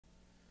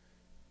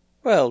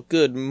Well,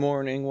 good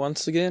morning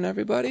once again,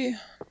 everybody.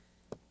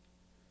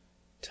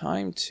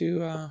 Time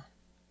to,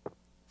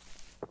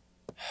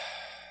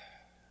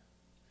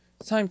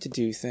 it's time to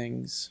do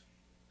things.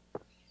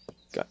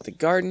 Got the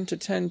garden to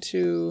tend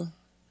to.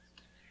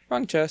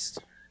 Wrong chest.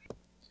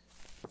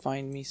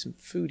 Find me some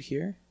food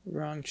here.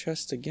 Wrong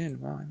chest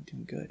again. Wow, I'm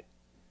doing good.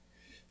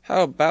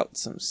 How about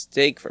some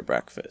steak for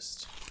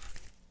breakfast?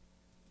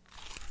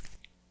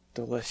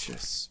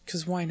 Delicious.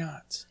 'Cause why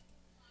not?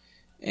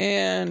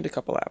 And a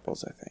couple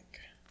apples, I think.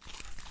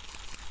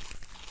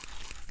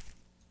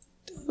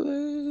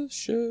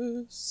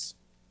 Delicious.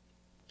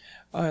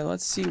 Alright,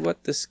 let's see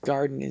what this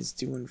garden is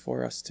doing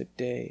for us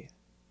today.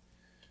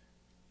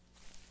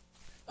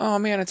 Oh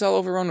man, it's all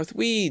overrun with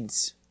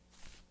weeds.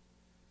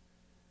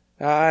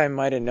 I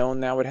might have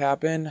known that would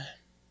happen.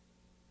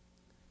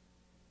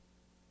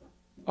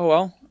 Oh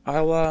well,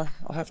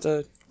 I'll have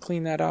to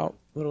clean that out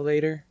a little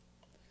later.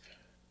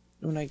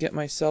 When I get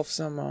myself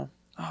some,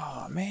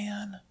 oh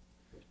man.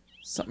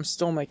 Something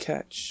stole my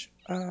catch.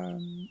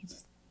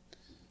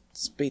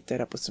 Let's bait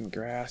that up with some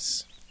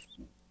grass.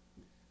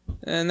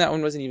 And that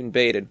one wasn't even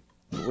baited.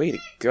 Way to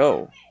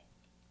go.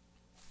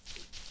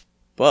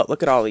 But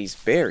look at all these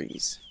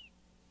berries.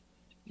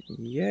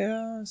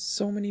 Yeah,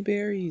 so many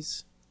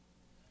berries.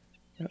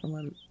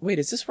 Wait,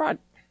 is this raw?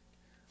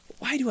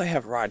 Why do I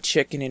have raw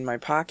chicken in my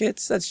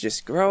pockets? That's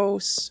just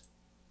gross.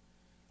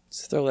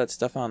 Let's throw that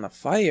stuff on the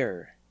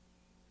fire.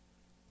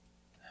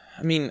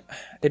 I mean,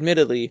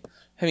 admittedly,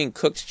 having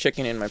cooked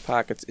chicken in my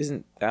pockets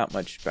isn't that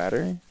much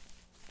better.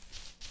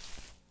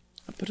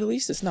 But at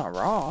least it's not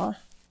raw.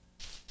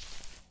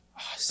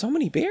 Oh, so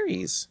many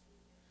berries.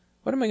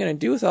 What am I going to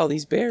do with all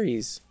these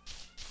berries?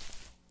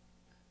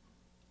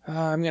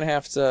 I'm going to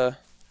have to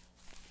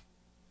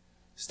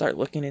start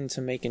looking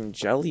into making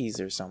jellies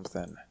or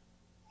something.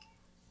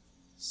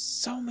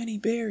 So many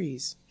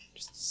berries.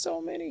 Just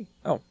so many.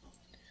 Oh,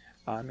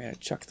 I'm going to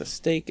chuck the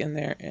steak in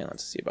there. And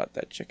let's see about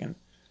that chicken.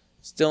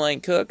 Still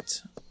ain't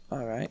cooked.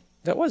 Alright.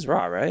 That was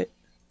raw, right?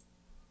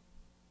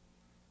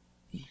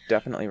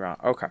 Definitely raw.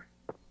 Okay.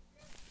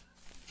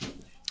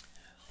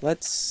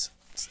 Let's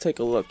take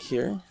a look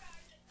here.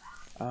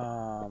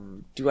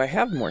 Do I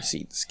have more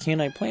seeds?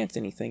 Can I plant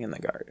anything in the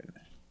garden?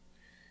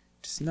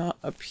 Does not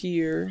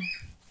appear.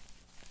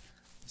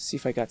 Let's see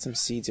if I got some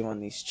seeds in one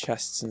of these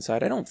chests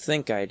inside. I don't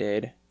think I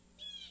did.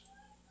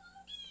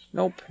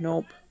 Nope,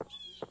 nope.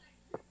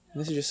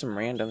 This is just some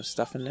random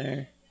stuff in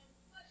there.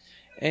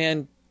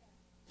 And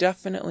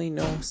definitely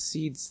no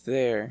seeds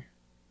there.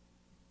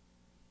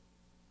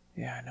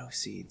 Yeah, no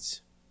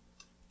seeds.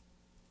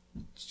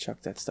 Let's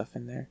chuck that stuff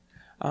in there.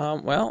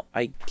 Well,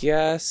 I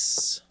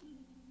guess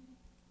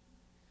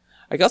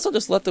I'll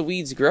just let the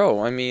weeds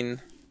grow. I mean,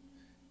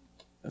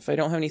 if I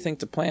don't have anything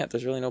to plant,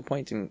 there's really no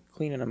point in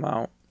cleaning them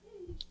out.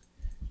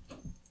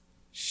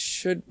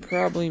 Should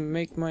probably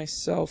make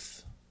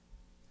myself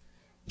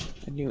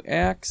a new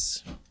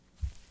axe.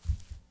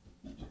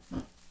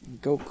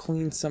 Go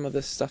clean some of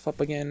this stuff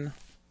up again.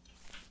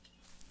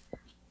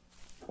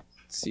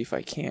 Let's see if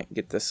I can't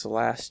get this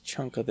last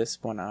chunk of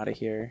this one out of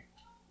here.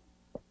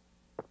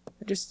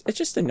 It's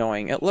just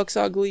annoying. It looks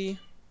ugly.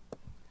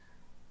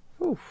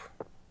 Whew.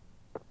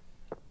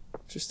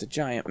 Just a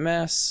giant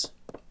mess.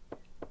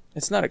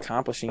 It's not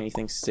accomplishing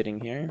anything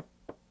sitting here.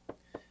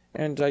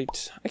 And I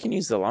can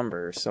use the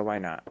lumber, so why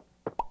not?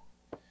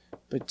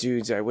 But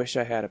dudes, I wish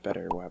I had a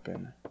better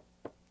weapon.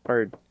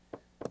 Or,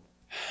 I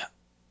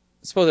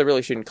suppose I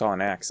really shouldn't call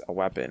an axe a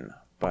weapon,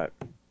 but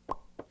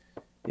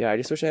yeah, I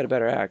just wish I had a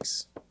better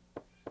axe.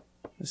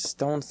 This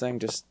stone thing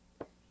just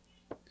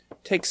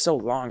takes so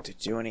long to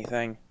do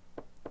anything.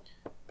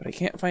 But I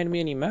can't find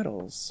me any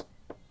metals,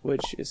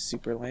 which is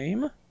super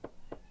lame.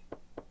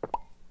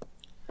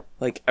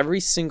 Like, every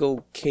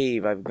single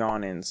cave I've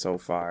gone in so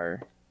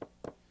far,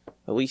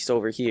 at least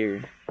over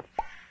here,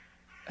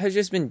 has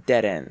just been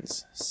dead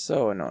ends.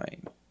 So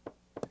annoying.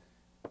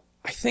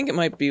 I think it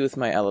might be with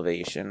my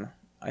elevation.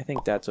 I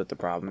think that's what the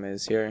problem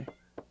is here.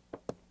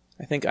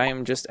 I think I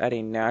am just at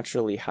a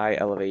naturally high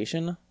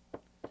elevation.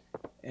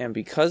 And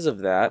because of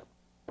that,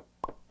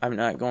 I'm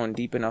not going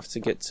deep enough to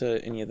get to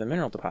any of the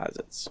mineral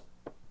deposits.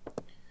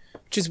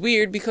 Which is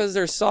weird because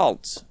there's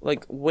salt,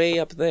 like, way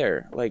up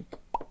there. Like,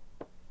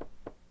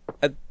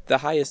 at the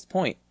highest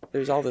point,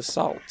 there's all this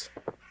salt.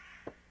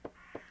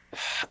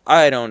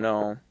 I don't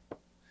know.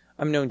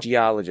 I'm no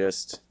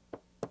geologist.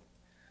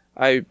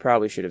 I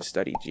probably should have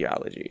studied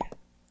geology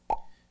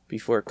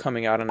before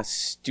coming out on a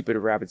stupid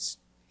rabbit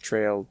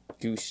trail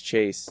goose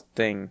chase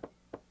thing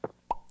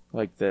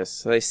like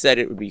this. They said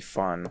it would be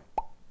fun.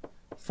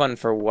 Fun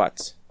for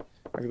what?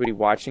 Everybody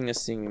watching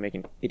this seeing me make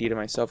an idiot of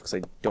myself because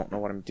I don't know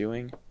what I'm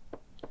doing?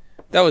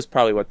 That was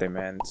probably what they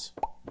meant.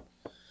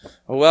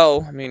 Oh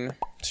well, I mean,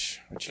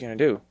 what you gonna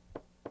do?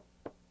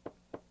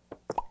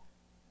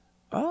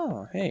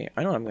 Oh, hey,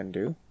 I know what I'm gonna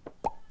do.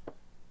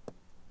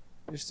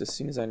 Just as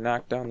soon as I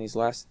knock down these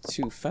last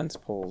two fence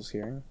poles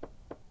here.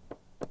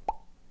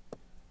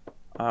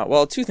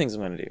 Well, two things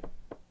I'm gonna do.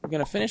 I'm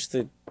gonna finish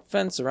the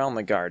fence around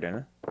the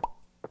garden.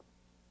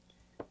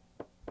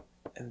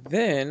 And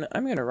Then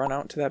I'm going to run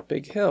out to that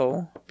big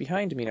hill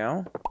behind me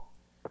now,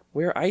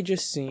 where I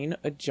just seen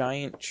a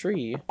giant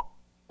tree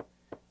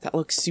that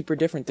looks super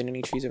different than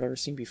any trees I've ever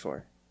seen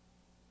before.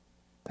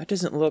 That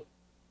doesn't look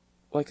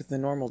like the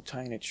normal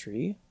China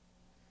tree.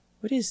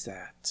 What is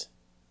that?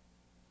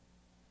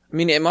 I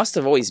mean, it must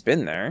have always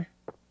been there.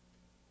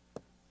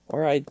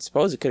 Or I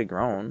suppose it could have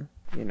grown,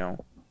 you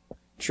know.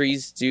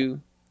 Trees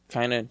do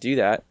kind of do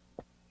that.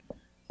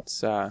 It's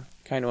kind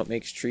of what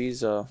makes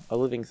trees a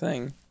living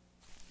thing,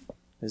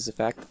 is the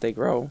fact that they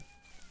grow.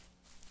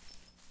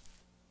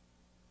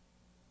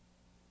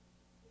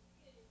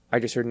 I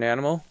just heard an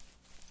animal.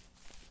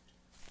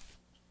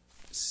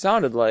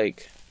 Sounded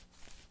like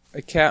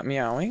a cat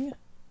meowing.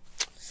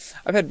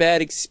 I've had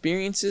bad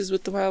experiences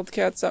with the wild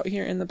cats out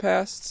here in the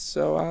past,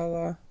 so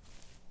I'll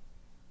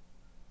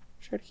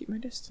try to keep my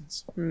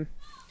distance. You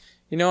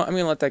know what? I'm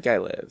gonna let that guy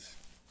live.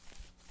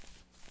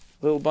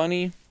 Little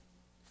bunny,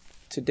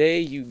 today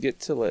you get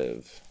to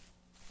live.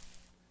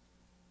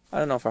 I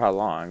don't know for how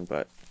long,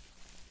 but...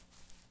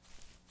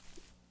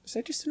 Is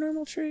that just a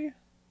normal tree?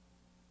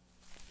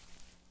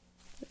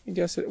 I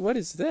guess it... What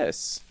is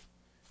this?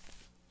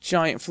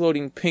 Giant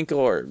floating pink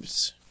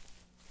orbs.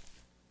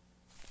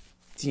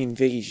 The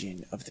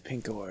invasion of the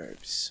pink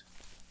orbs.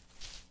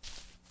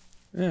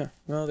 Yeah,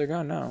 well, they're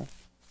gone now.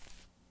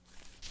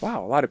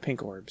 Wow, a lot of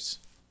pink orbs.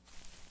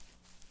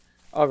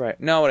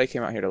 Alright, now what I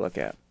came out here to look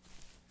at.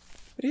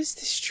 What is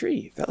this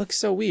tree? That looks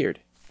so weird.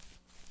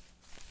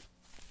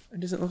 It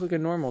doesn't look like a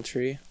normal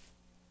tree.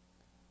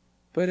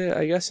 But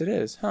I guess it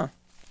is, huh?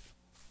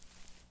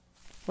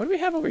 What do we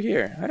have over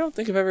here? I don't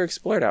think I've ever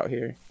explored out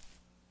here.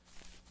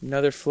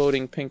 Another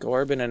floating pink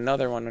orb and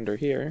another one under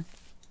here.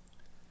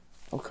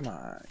 Oh, come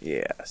on.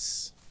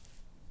 Yes.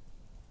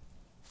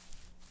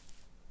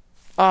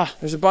 Ah,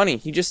 there's a bunny.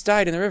 He just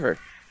died in the river.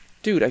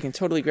 Dude, I can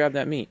totally grab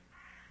that meat.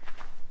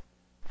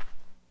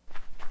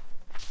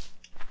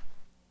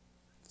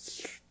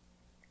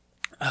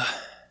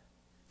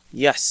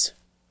 Yes.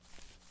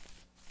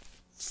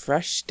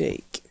 Fresh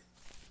steak.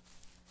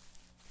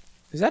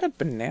 Is that a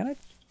banana?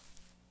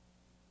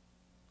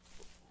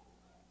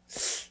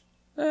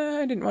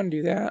 I didn't want to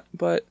do that,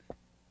 but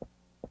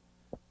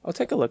I'll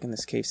take a look in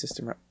this cave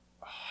system.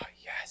 Oh,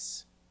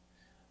 yes.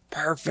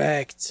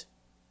 Perfect.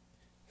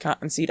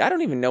 Cottonseed. I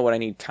don't even know what I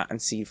need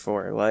cottonseed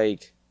for.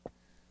 Like,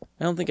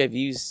 I don't think I've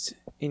used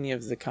any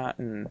of the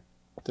cotton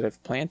that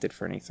I've planted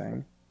for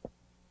anything.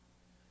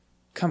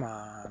 Come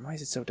on. Why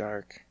is it so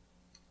dark?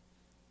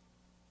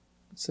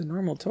 It's a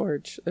normal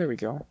torch. There we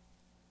go.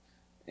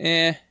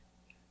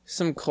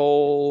 Some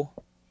coal.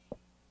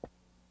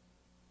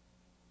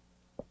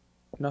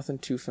 Nothing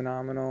too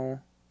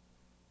phenomenal.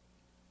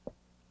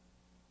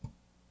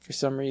 For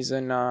some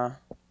reason, I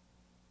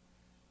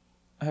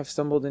have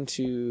stumbled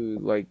into,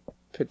 like,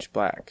 pitch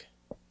black.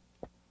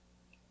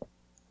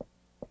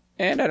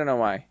 And I don't know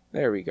why.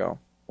 There we go.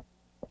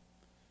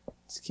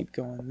 Let's keep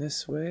going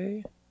this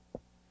way.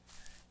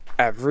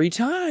 Every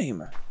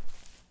time!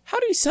 How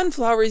do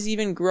sunflowers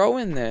even grow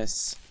in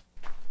this?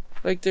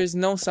 Like, there's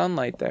no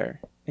sunlight there.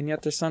 And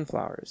yet there's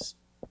sunflowers.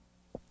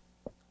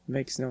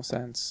 Makes no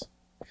sense.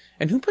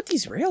 And who put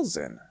these rails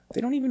in? They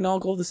don't even all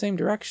go the same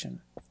direction.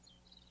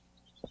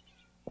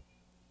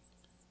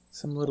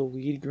 Some little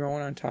weed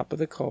growing on top of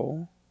the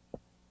coal.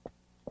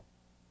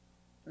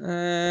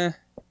 It's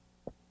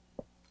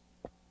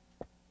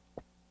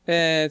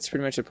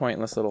pretty much a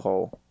pointless little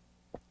hole.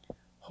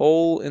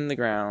 Hole in the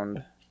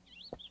ground.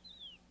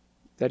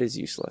 That is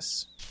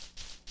useless.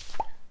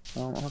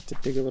 Well, I'll have to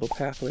dig a little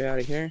pathway out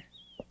of here.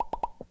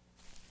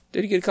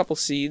 Did get a couple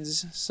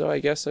seeds, so I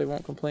guess I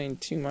won't complain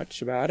too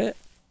much about it.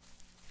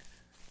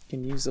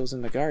 Can use those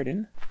in the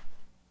garden.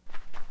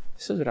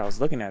 This is what I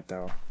was looking at,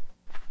 though.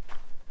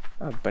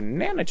 A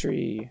banana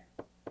tree.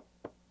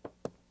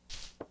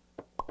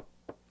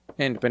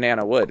 And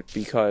banana wood,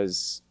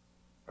 because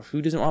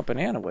who doesn't want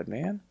banana wood,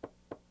 man?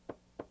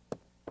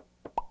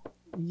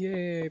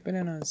 Yay,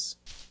 bananas.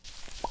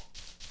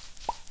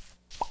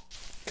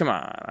 Come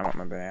on, I want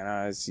my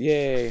bananas.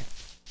 Yay.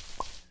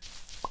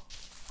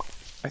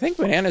 I think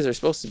bananas are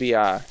supposed to be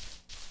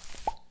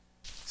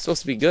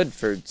good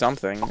for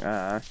something.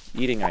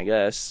 Eating, I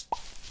guess.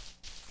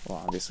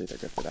 Well, obviously they're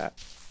good for that.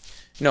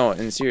 No,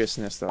 in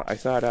seriousness though, I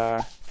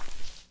thought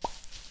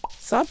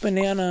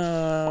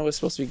banana was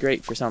supposed to be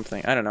great for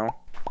something. I don't know.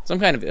 Some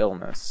kind of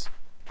illness.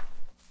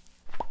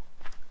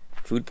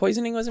 Food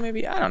poisoning, was it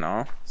maybe? I don't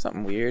know.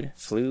 Something weird.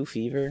 Flu,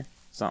 fever,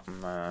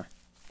 something,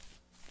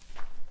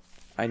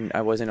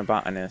 I wasn't a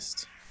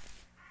botanist.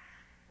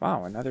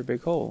 Wow, another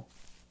big hole.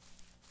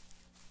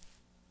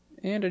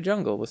 And a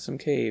jungle with some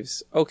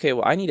caves. Okay,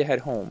 well, I need to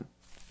head home.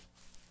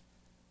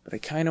 But I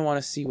kind of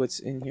want to see what's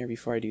in here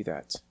before I do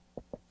that.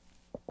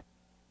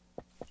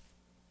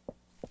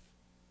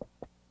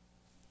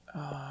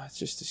 It's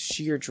just a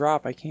sheer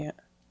drop. I can't...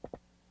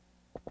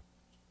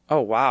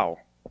 Oh, wow.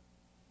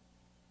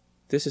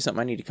 This is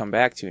something I need to come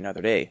back to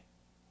another day.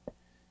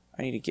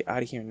 I need to get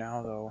out of here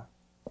now, though.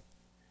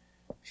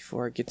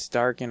 Before it gets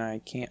dark and I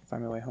can't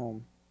find my way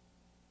home.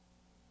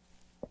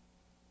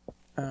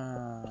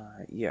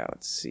 Yeah,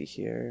 let's see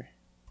here.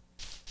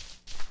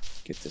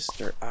 Get this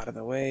dirt out of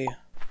the way.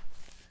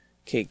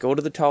 Okay, go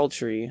to the tall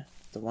tree.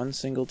 The one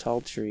single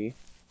tall tree.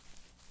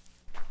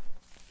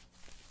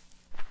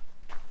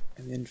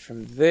 And then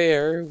from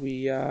there,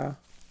 we, I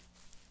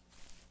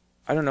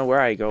don't know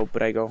where I go,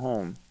 but I go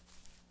home.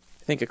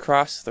 I think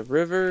across the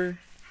river.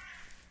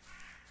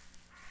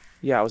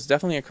 Yeah, it was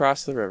definitely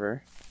across the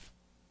river.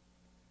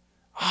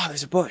 Ah, oh,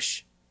 there's a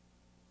bush.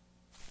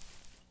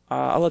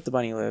 I'll let the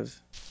bunny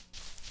live.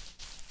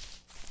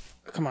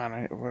 Come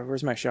on,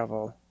 where's my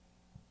shovel?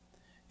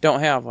 Don't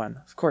have one.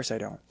 Of course I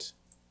don't.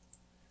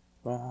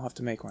 Well, I'll have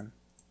to make one.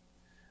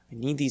 I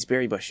need these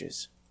berry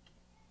bushes.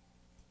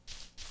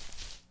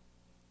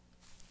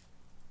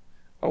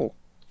 Oh,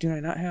 do I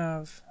not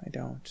have? I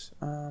don't.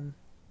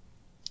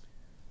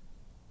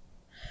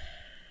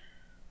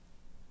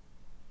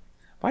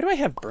 Why do I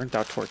have burnt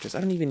out torches?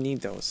 I don't even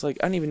need those. Like,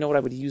 I don't even know what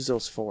I would use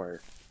those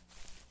for.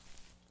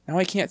 Now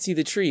I can't see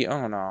the tree.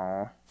 Oh,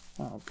 no.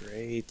 Oh,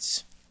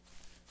 great.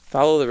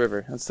 Follow the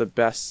river. That's the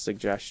best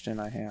suggestion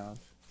I have.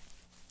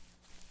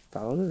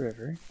 Follow the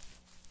river.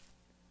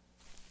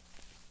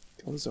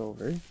 Goes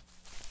over.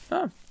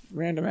 Oh,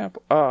 random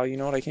apple. Oh, you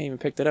know what? I can't even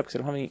pick that up because I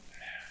don't have any...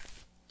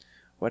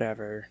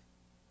 Whatever.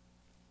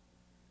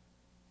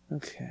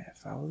 Okay,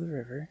 follow the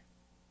river.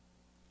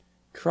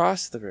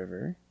 Cross the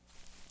river.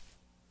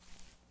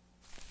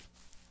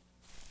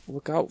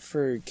 Look out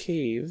for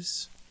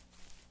caves.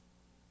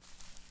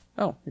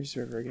 Oh, here's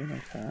the river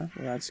again. Okay,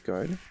 well that's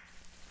good.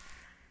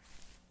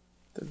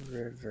 The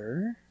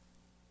river.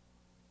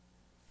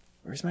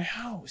 Where's my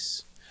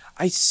house?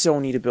 I so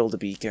need to build a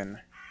beacon.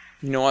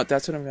 You know what?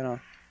 That's what I'm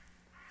gonna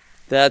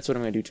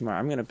do tomorrow.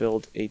 I'm gonna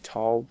build a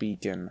tall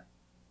beacon.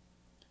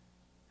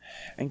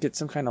 And get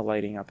some kind of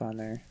lighting up on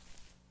there.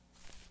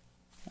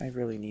 I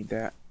really need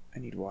that. I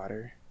need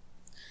water.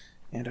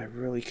 And I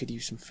really could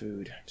use some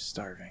food. I'm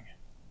starving.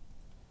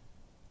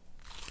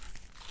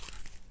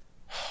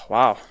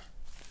 Wow.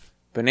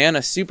 Banana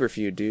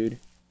superfood, dude.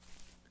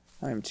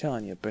 I'm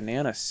telling you,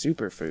 banana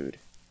superfood.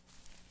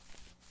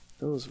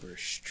 Those were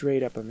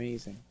straight up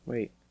amazing.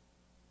 Wait.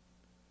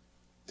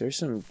 There's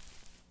some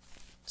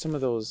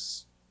of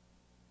those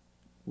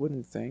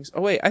wooden things.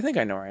 Oh wait, I think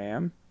I know where I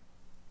am.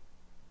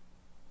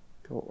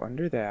 Go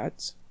under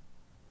that.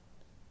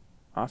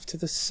 Off to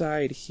the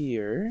side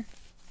here.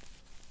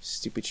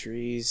 Stupid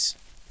trees.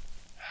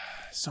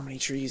 So many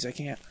trees, I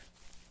can't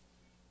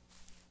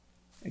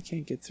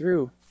get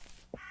through.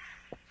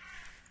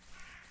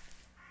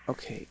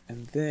 Okay,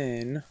 and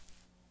then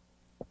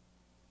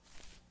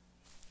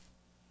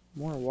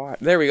more water.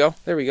 There we go.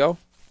 There we go.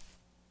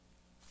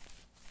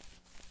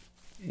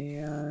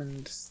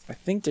 And I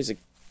think there's a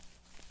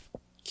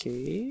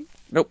cave.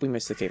 Nope, we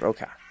missed the cave.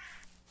 Okay.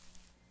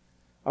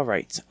 All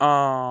right.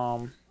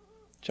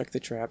 Check the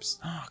traps.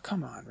 Oh,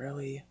 come on,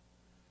 really?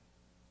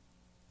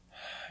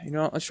 You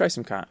know, let's try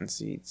some cotton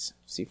seeds.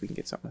 See if we can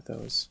get something with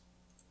those.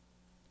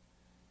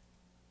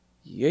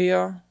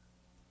 Yeah.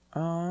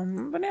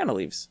 Banana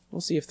leaves.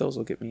 We'll see if those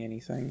will get me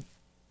anything.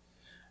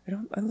 I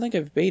don't think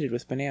I've baited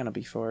with banana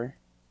before.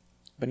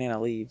 Banana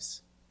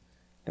leaves.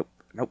 Nope.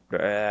 Nope.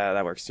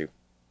 That works too.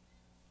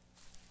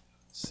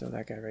 So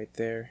that guy right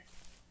there.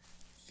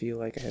 Feel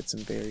like I had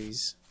some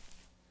berries.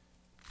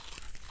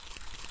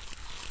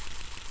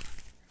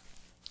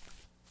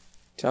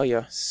 Tell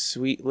ya,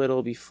 sweet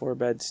little before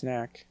bed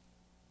snack.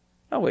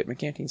 Oh wait, my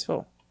canteen's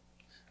full.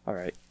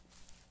 Alright.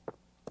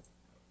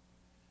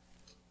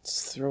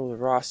 Let's throw the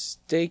raw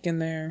steak in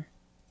there.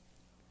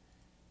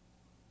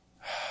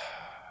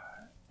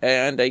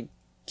 And I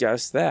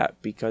guess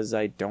that, because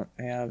I don't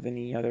have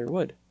any other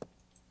wood.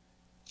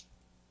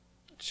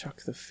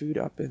 Chuck the food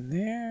up in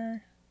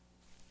there.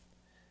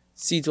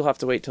 Seeds will have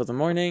to wait till the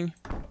morning.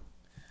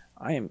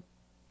 I am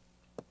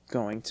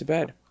going to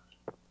bed.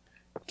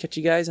 Catch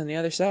you guys on the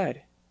other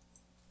side.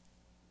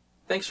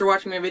 Thanks for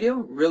watching my video.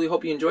 Really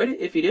hope you enjoyed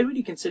it. If you did, would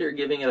you consider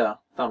giving it a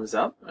thumbs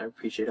up? I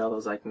appreciate all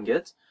those I can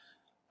get.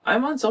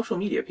 I'm on social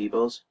media,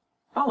 peoples.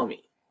 Follow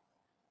me.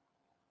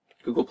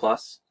 Google+,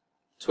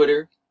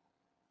 Twitter,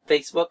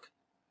 Facebook.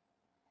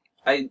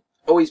 I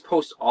always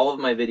post all of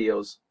my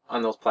videos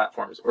on those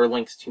platforms, or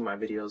links to my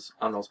videos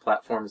on those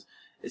platforms,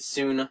 as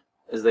soon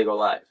as they go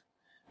live.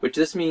 Which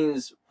this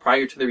means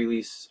prior to the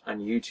release on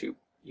YouTube.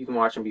 You can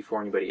watch them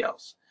before anybody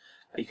else.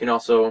 You can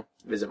also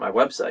visit my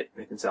website,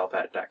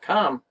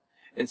 nathansalpat.com,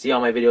 and see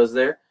all my videos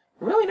there.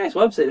 A really nice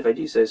website, if I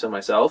do say so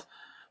myself.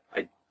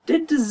 I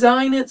did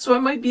design it, so I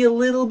might be a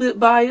little bit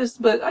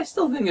biased, but I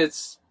still think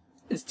it's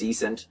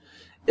decent.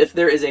 If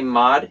there is a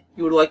mod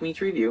you would like me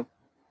to review,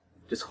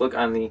 just click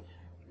on the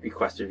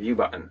Request a Review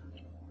button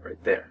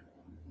right there.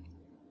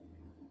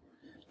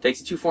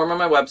 Takes you to a form on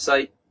my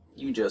website.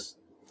 You just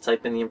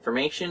type in the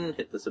information,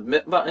 hit the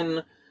submit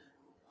button.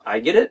 I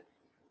get it,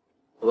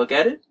 look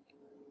at it,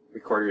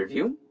 record a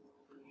review,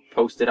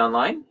 post it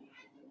online.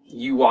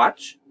 You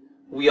watch.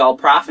 We all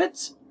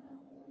profit.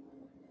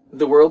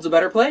 The world's a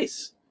better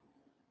place.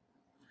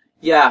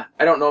 Yeah,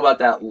 I don't know about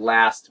that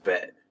last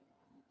bit,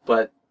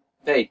 but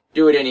hey,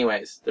 do it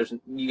anyways.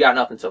 You got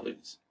nothing to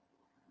lose.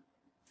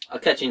 I'll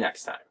catch you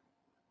next time.